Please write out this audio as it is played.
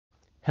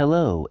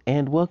Hello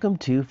and welcome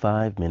to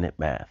 5-Minute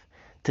Math.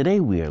 Today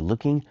we are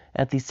looking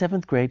at the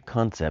 7th grade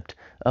concept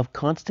of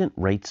constant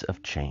rates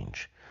of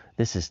change.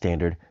 This is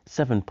standard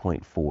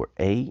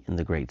 7.4a in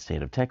the great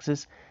state of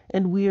Texas,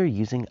 and we are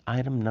using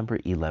item number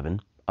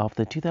 11 off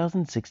the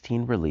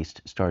 2016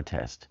 released STAAR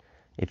test.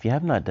 If you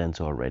have not done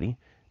so already,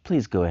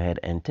 please go ahead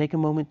and take a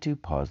moment to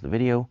pause the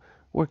video,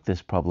 work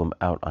this problem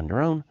out on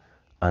your own,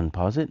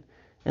 unpause it,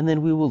 and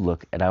then we will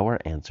look at our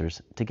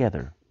answers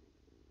together.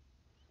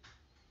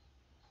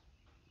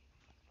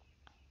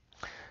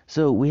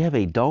 So we have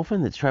a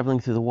dolphin that's traveling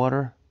through the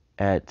water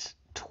at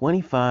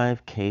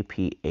 25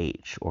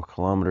 kph, or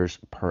kilometers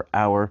per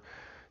hour.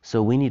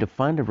 So we need to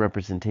find a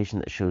representation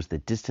that shows the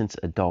distance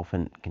a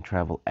dolphin can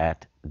travel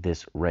at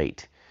this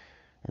rate.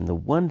 And the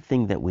one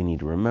thing that we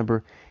need to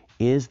remember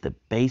is the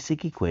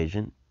basic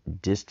equation: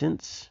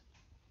 distance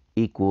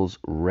equals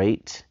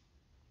rate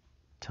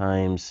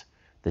times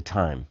the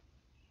time.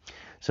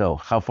 So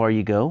how far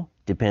you go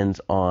depends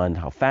on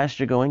how fast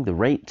you're going, the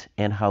rate,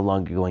 and how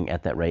long you're going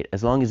at that rate,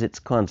 as long as it's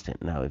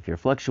constant. Now, if you're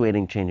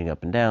fluctuating, changing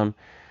up and down,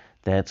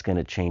 that's going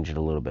to change it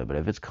a little bit. But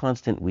if it's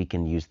constant, we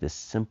can use this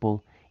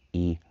simple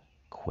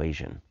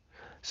equation.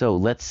 So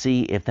let's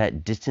see if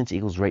that distance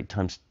equals rate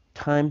times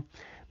time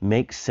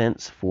makes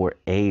sense for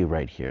A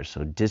right here.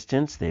 So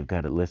distance, they've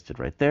got it listed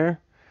right there.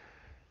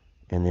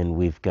 And then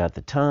we've got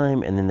the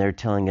time, and then they're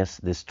telling us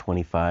this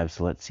 25.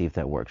 So let's see if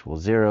that works. Well,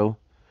 0.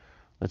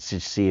 Let's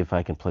just see if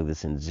I can plug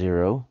this in.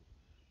 0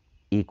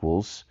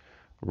 equals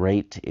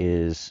rate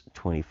is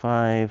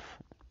 25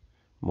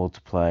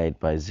 multiplied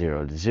by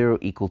 0. Does 0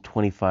 equal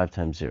 25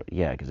 times 0?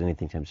 Yeah, because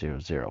anything times 0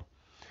 is 0.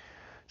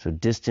 So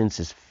distance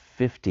is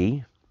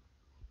 50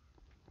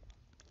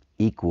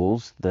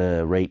 equals,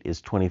 the rate is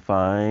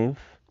 25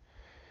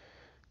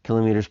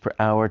 kilometers per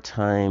hour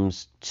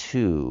times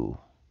 2.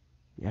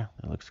 Yeah,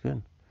 that looks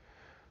good.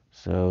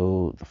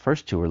 So the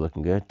first two are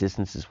looking good.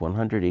 Distance is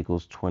 100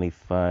 equals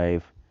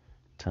 25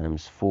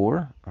 times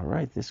 4. All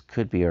right, this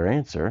could be our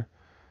answer.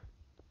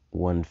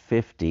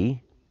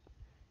 150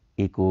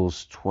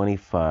 equals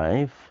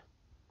 25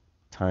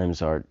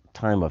 times our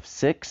time of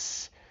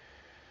 6.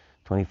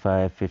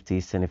 25,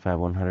 50, 75,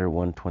 100,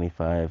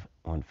 125,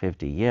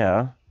 150.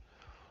 Yeah.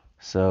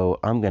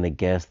 So I'm going to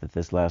guess that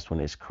this last one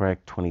is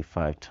correct.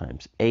 25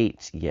 times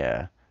 8.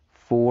 Yeah.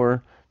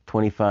 4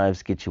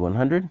 25s get you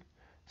 100.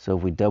 So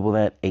if we double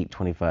that, 8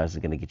 25s is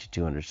going to get you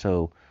 200.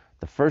 So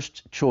the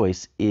first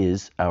choice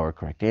is our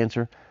correct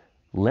answer.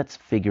 Let's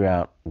figure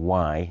out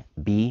why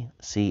B,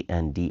 C,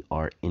 and D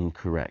are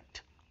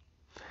incorrect.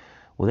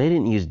 Well, they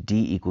didn't use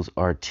D equals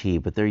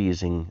RT, but they're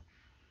using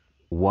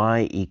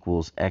Y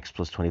equals X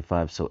plus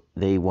 25. So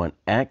they want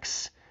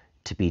X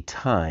to be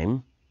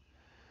time.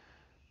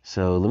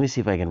 So let me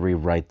see if I can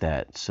rewrite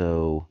that.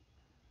 So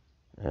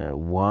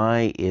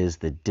Y is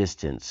the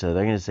distance. So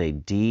they're going to say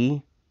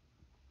D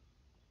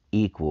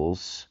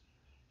equals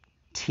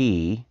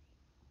T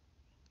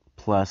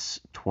plus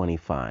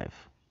 25.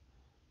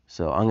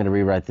 So I'm going to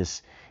rewrite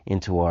this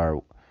into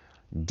our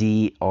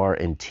D, R,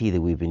 and T that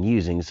we've been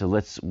using. So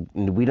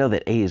we know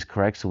that A is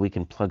correct, so we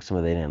can plug some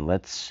of that in.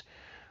 Let's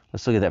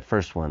look at that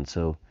first one.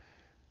 So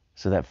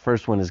that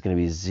first one is going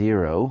to be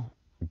 0,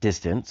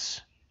 distance,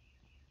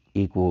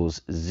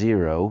 equals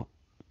 0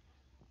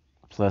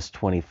 plus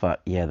 25.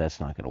 Yeah,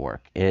 that's not going to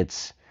work.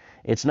 It's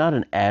not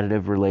an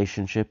additive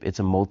relationship. It's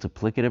a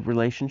multiplicative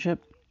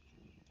relationship.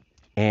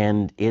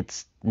 And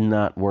it's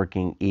not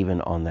working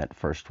even on that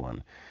first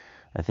one.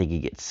 I think it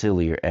gets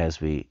sillier as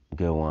we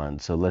go on.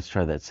 So let's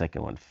try that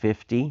second one.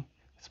 50,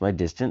 that's my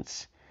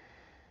distance,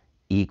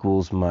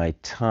 equals my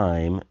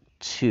time,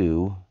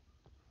 2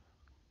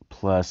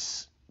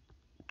 plus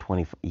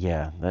 25.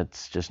 Yeah,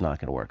 that's just not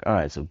going to work. All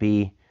right, so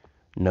B,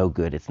 no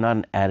good. It's not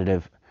an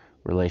additive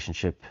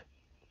relationship.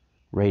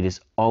 Rate is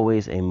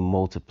always a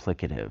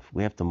multiplicative.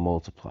 We have to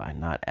multiply,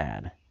 not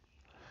add.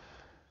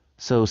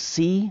 So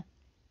C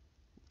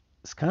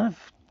is kind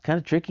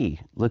of tricky.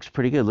 Looks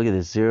pretty good. Look at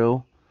this.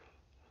 0,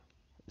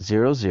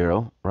 0,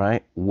 0,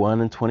 right? 1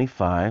 and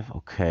 25,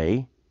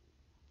 okay.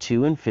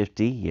 2 and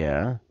 50,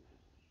 yeah.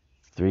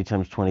 3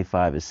 times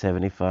 25 is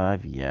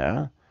 75,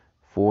 yeah.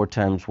 4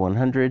 times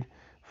 100,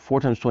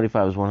 4 times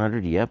 25 is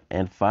 100, yep.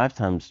 And 5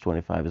 times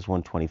 25 is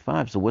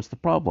 125. So what's the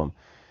problem?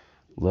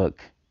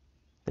 Look,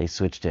 they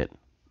switched it.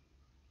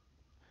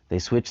 They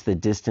switched the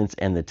distance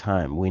and the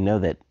time. We know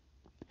that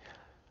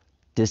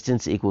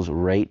distance equals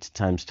rate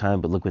times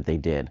time, but look what they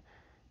did.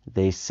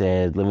 They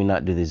said, let me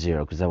not do the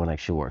 0 because that one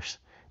actually works.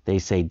 They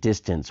say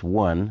distance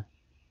 1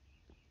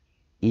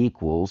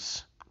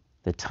 equals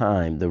the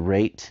time. The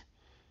rate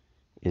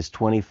is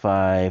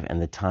 25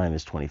 and the time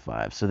is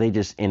 25. So they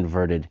just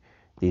inverted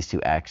these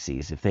two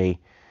axes. If they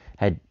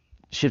had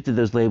shifted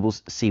those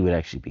labels, C would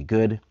actually be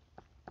good.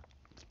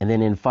 And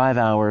then in 5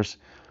 hours,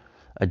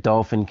 a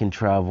dolphin can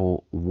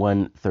travel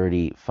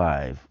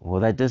 135.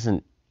 Well, that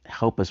doesn't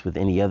help us with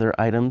any other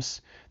items.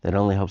 That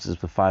only helps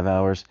us with 5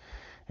 hours.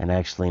 And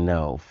actually,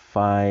 no,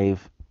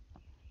 5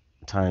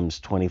 times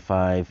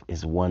 25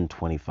 is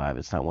 125.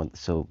 It's not one,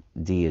 so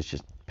D is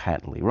just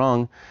patently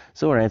wrong.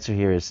 So our answer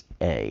here is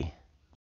A.